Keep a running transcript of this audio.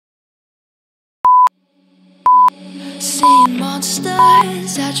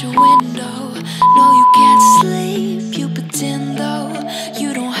monsters at your window. No, you can't sleep, you pretend though.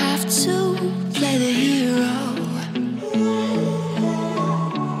 You don't have to play the hero,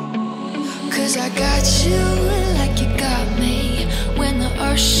 'cause I got you like you got me. When the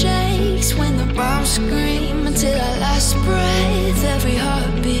earth shakes, when the bombs scream, until our last breath, every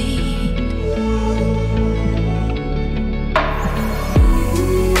heartbeat.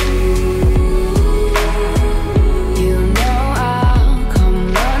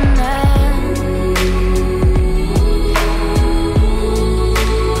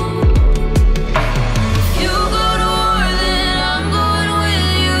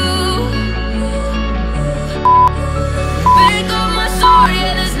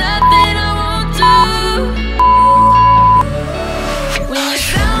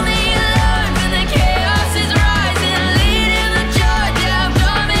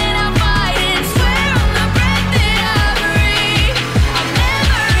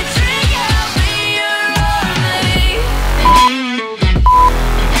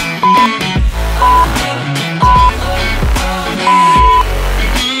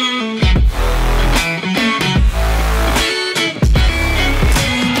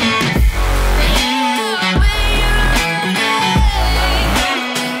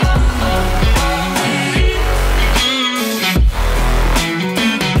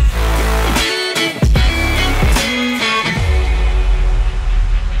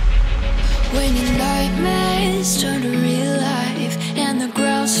 When your nightmares turn to real life and the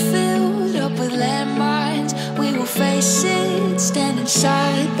ground's filled up with landmines, we will face it standing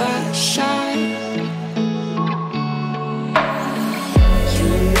side by side. You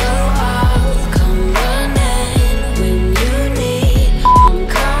know I'll come running when you need. I'm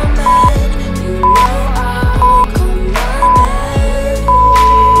coming. You know I'll come running.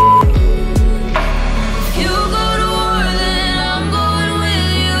 If you go to war, then I'm going with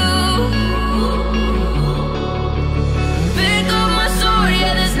you. Pick up my sword,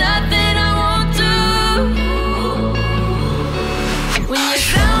 yeah, there's nothing I won't do. When you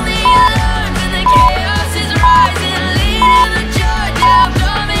sound the alarm and the chaos is rising, leading the charge, yeah, I'm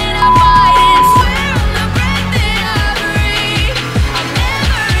coming, I'm fighting. Swear on the breath that I breathe, I'll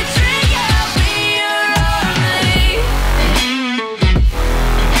never retreat, yeah, I'll be your army.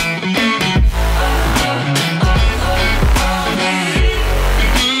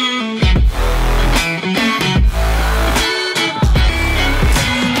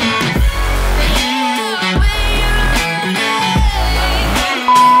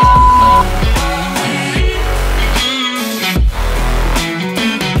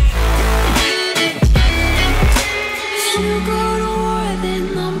 If you go to war, then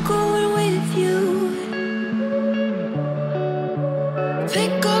I'm going with you.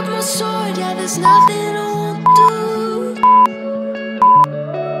 Pick up my sword, yeah, there's nothing I won't do.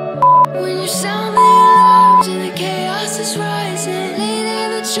 When you sound the alarms and the chaos is rising,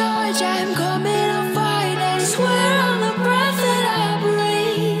 leading the charge, I'm coming, I'm fighting. Swear on the breath that I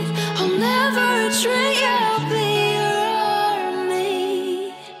breathe, I'll never retreat, yeah, I'll be your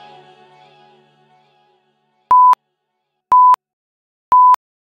army.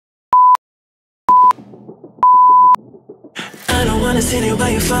 I don't wanna see you while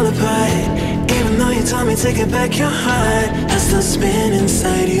you fall apart. Even though you told me to get back your heart, I still spin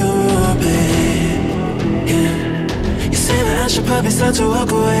inside your orbit. Yeah. You say that I should probably start to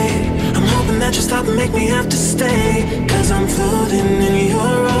walk away. I'm hoping that you stop and make me have to stay, 'cause I'm floating in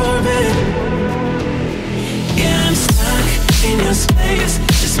your orbit. Yeah, I'm stuck in your space.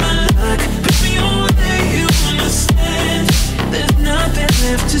 Just my luck, push me away, you understand. There's nothing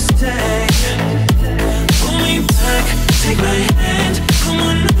left to say. Pull me back, take my hand, call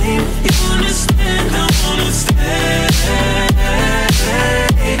my name, you understand, I wanna stay.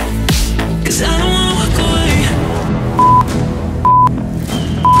 'Cause I don't wanna walk away.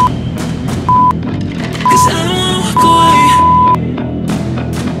 'Cause I don't wanna walk away.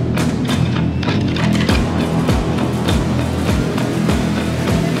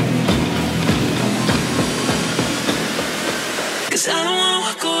 'Cause I don't wanna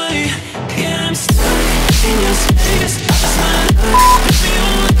walk away. Yeah, I'm stuck in your space. Just my luck, push me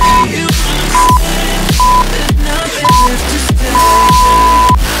away, you understand. There's nothing left to say.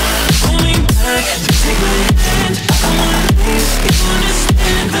 Pull me back, take my hand, I wanna leave, you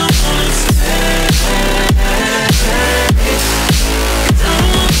understand, I wanna stay. 'Cause I don't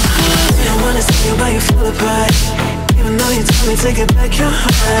wanna walk away. I wanna see you while you fall apart. Even though you told me to get back your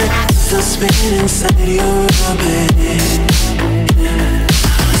heart, still spinning inside your orbit.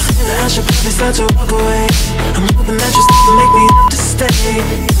 I should probably start to walk away. I'm hoping that you stop and make me have to stay,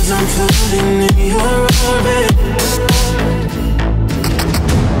 'cause I'm floating in your orbit.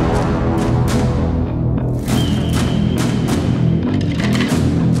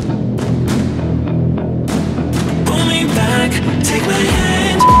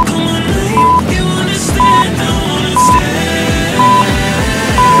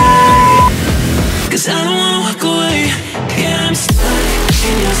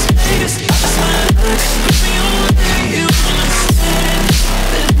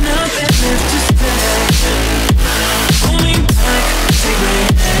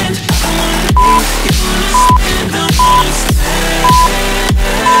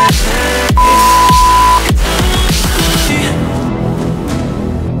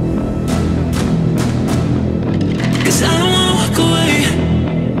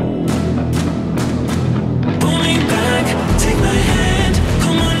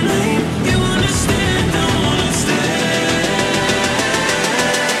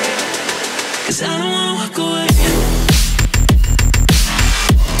 'cause I don't wanna walk away.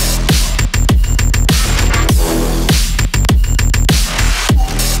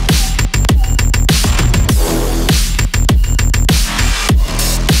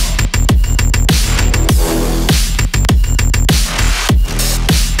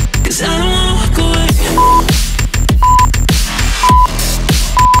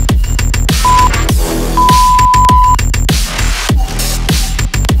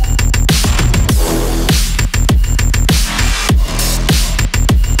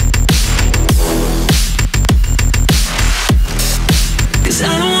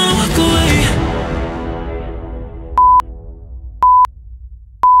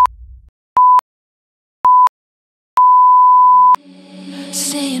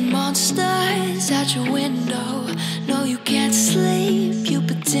 Seeing monsters out your window. No, you can't sleep, you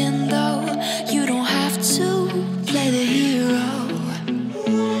pretend though. You don't have to play the hero,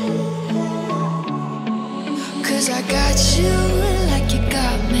 'cause I got you like you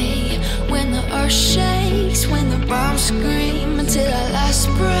got me. When the earth shakes, when the bombs scream, until our last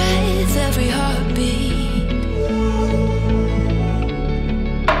breath, every heartbeat.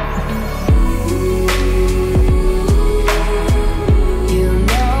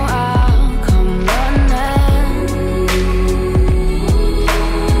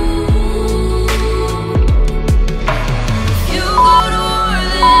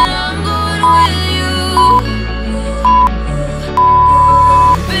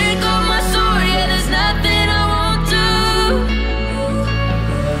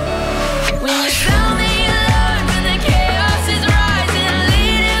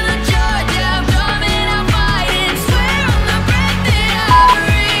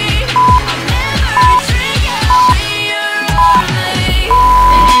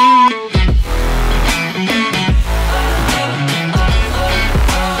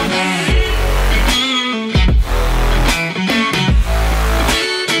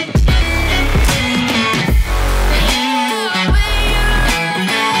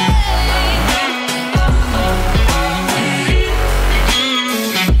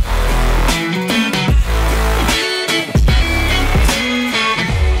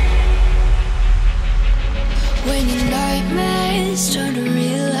 When your nightmares turn to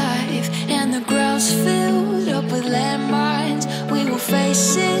real life and the ground's filled up with landmines, we will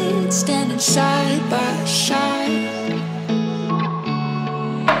face it standing side by side.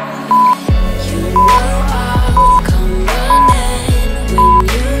 You know I'll come running when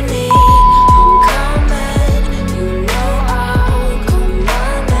you need. I'm coming. You know I'll come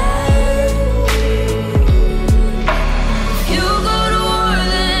running. If you go to war,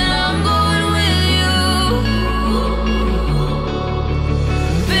 then I'm going with you.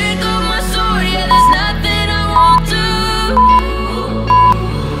 Pick up my sword, yeah, there's nothing I won't do.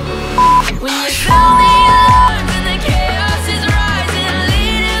 When you sound the alarm and the chaos is rising,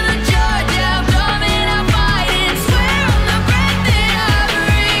 leading the charge, yeah, I'm coming, I'm fighting. Swear on the breath that I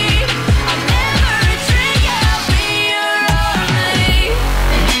breathe, I'll never retreat, yeah, I'll be your army.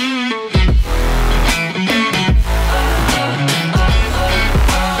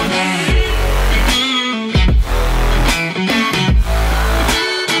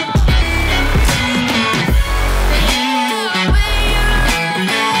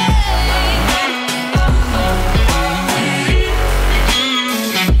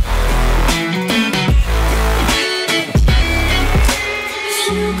 If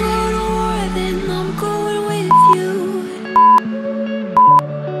you go to war, then I'm going with you.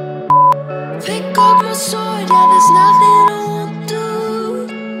 Pick up my sword, yeah, there's nothing I won't do.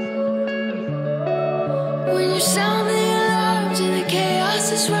 When you sound the alarms and the chaos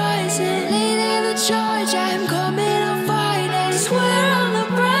is rising, leading the charge, I'm coming, I'm fighting. Swear on the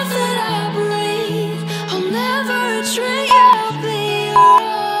breath that I breathe, I'll never retreat, yeah, I'll be your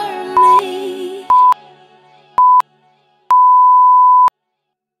army.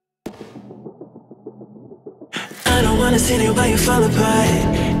 I don't wanna see you while you fall apart.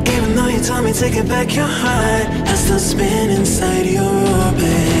 Even though you told me take it back your heart, I still spin inside your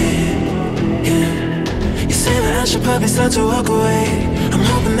orbit. Yeah. You say that I should probably start to walk away. I'm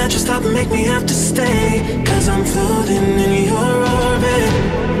hoping that you stop and make me have to stay, 'cause I'm floating in your orbit.